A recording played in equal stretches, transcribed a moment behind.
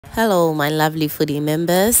Hello my lovely foodie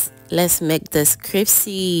members, let's make this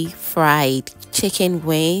crispy fried chicken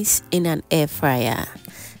wings in an air fryer.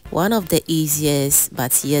 One of the easiest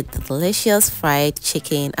but yet delicious fried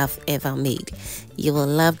chicken I've ever made. You will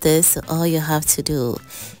love this, so all you have to do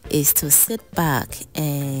is to sit back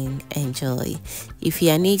and enjoy. If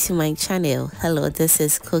you are new to my channel, hello, this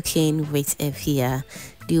is Cooking with Evia.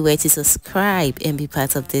 Do wait to subscribe and be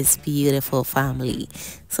part of this beautiful family.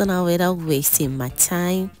 So now, without wasting my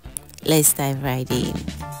time, let's dive right in.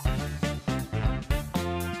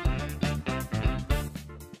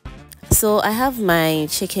 So I have my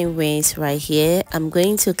chicken wings right here. I'm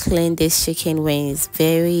going to clean this chicken wings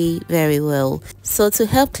very well. So to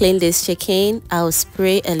help clean this chicken, I'll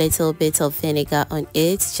spray a little bit of vinegar on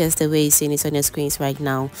it, just the way you're seeing it on your screens right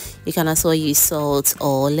now. You can also use salt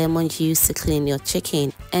or lemon juice to clean your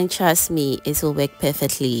chicken, and trust me, it will work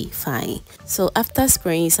perfectly fine. So after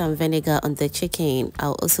spraying some vinegar on the chicken,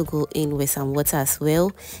 I'll also go in with some water as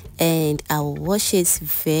well, and I'll wash it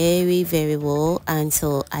very well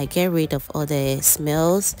until I get rid of all the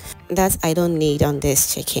smells that I don't need on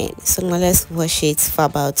this chicken. So now let's wash it for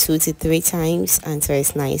about 2 to 3 times until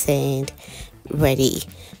it's nice and ready.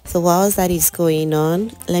 So whilst that is going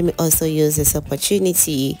on, let me also use this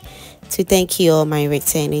opportunity to thank you all my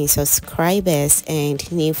returning subscribers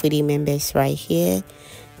and new foodie members right here.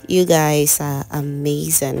 You guys are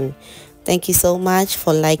amazing. Thank you so much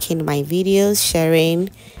for liking my videos, sharing,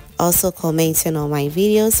 also commenting on my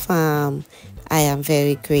videos, fam. I am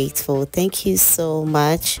very grateful. Thank you so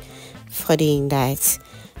much for doing that.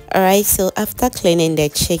 Alright, so after cleaning the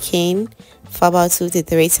chicken for about 2 to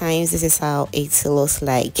 3 times, this is how it looks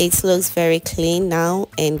like. It looks very clean now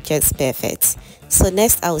and just perfect. So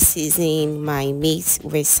next, I'll season my meat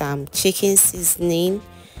with some chicken seasoning.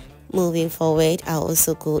 Moving forward, I'll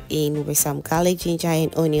also go in with some garlic, ginger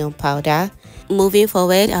and onion powder. Moving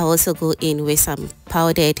forward, I'll also go in with some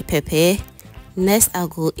powdered pepper. Next, I'll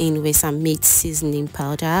go in with some meat seasoning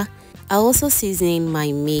powder. I'll also season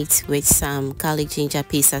my meat with some garlic ginger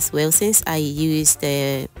paste as well. Since I use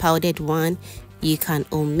the powdered one, you can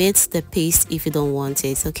omit the paste if you don't want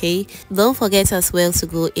it, okay? Don't forget as well to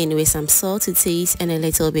go in with some salt to taste and a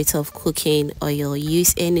little bit of cooking oil.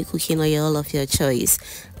 Use any cooking oil of your choice.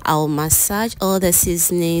 I'll massage all the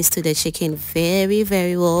seasonings to the chicken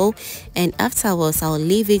very well, and afterwards I'll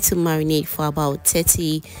leave it to marinate for about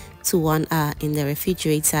 30 to 1 hour in the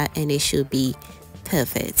refrigerator, and it should be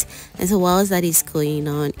perfect. And so whilst that is going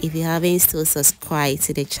on, if you haven't still subscribed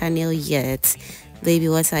to the channel yet, baby,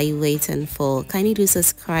 what are you waiting for? Kindly do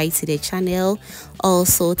subscribe to the channel.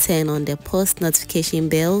 Also turn on the post notification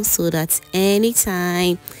bell so that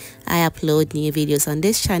anytime I upload new videos on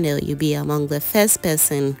this channel, you'll be among the first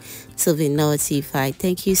person to be notified.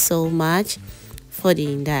 Thank you so much for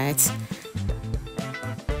doing that.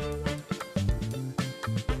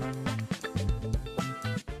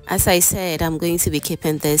 As I said, I'm going to be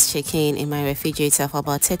keeping this chicken in my refrigerator for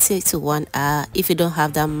about 30 to 1 hour. If you don't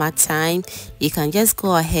have that much time, you can just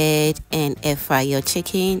go ahead and air fry your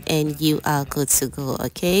chicken and you are good to go,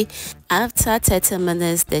 okay? After 30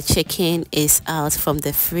 minutes, the chicken is out from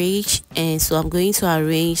the fridge, and so I'm going to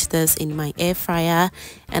arrange this in my air fryer,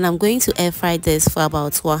 and I'm going to air fry this for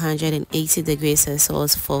about 180 degrees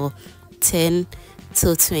Celsius for 10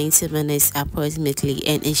 to 20 minutes approximately,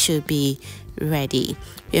 and it should be ready.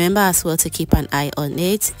 Remember as well to keep an eye on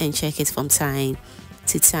it and check it from time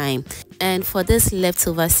to time. And for this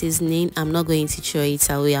leftover seasoning, I'm not going to throw it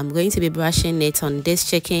away. I'm going to be brushing it on this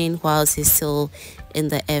chicken whilst it's still in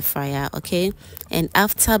the air fryer, okay? And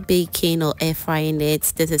after baking or air frying it,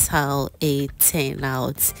 this is how it turned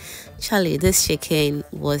out. Charlie, this chicken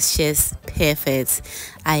was just perfect.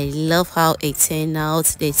 I love how it turned out.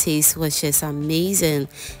 The taste was just amazing,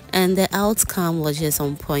 and the outcome was just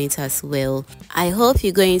on point as well. I hope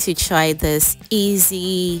you're going to try this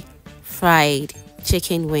easy fried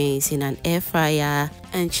chicken wings in an air fryer,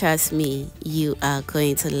 and trust me, you are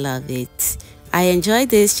going to love it. I enjoyed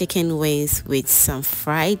these chicken wings with some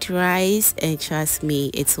fried rice, and trust me,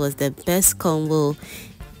 it was the best combo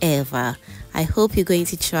ever. I hope you're going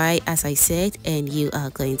to try as I said, and you are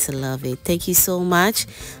going to love it. Thank you so much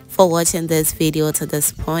for watching this video to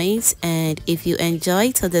this point, and if you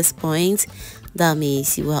enjoyed to this point, that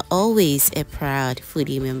means you are always a proud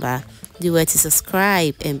foodie member. Do well to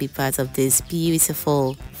subscribe and be part of this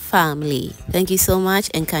beautiful family. Thank you so much,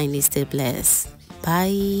 and kindly stay blessed.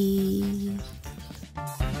 Bye.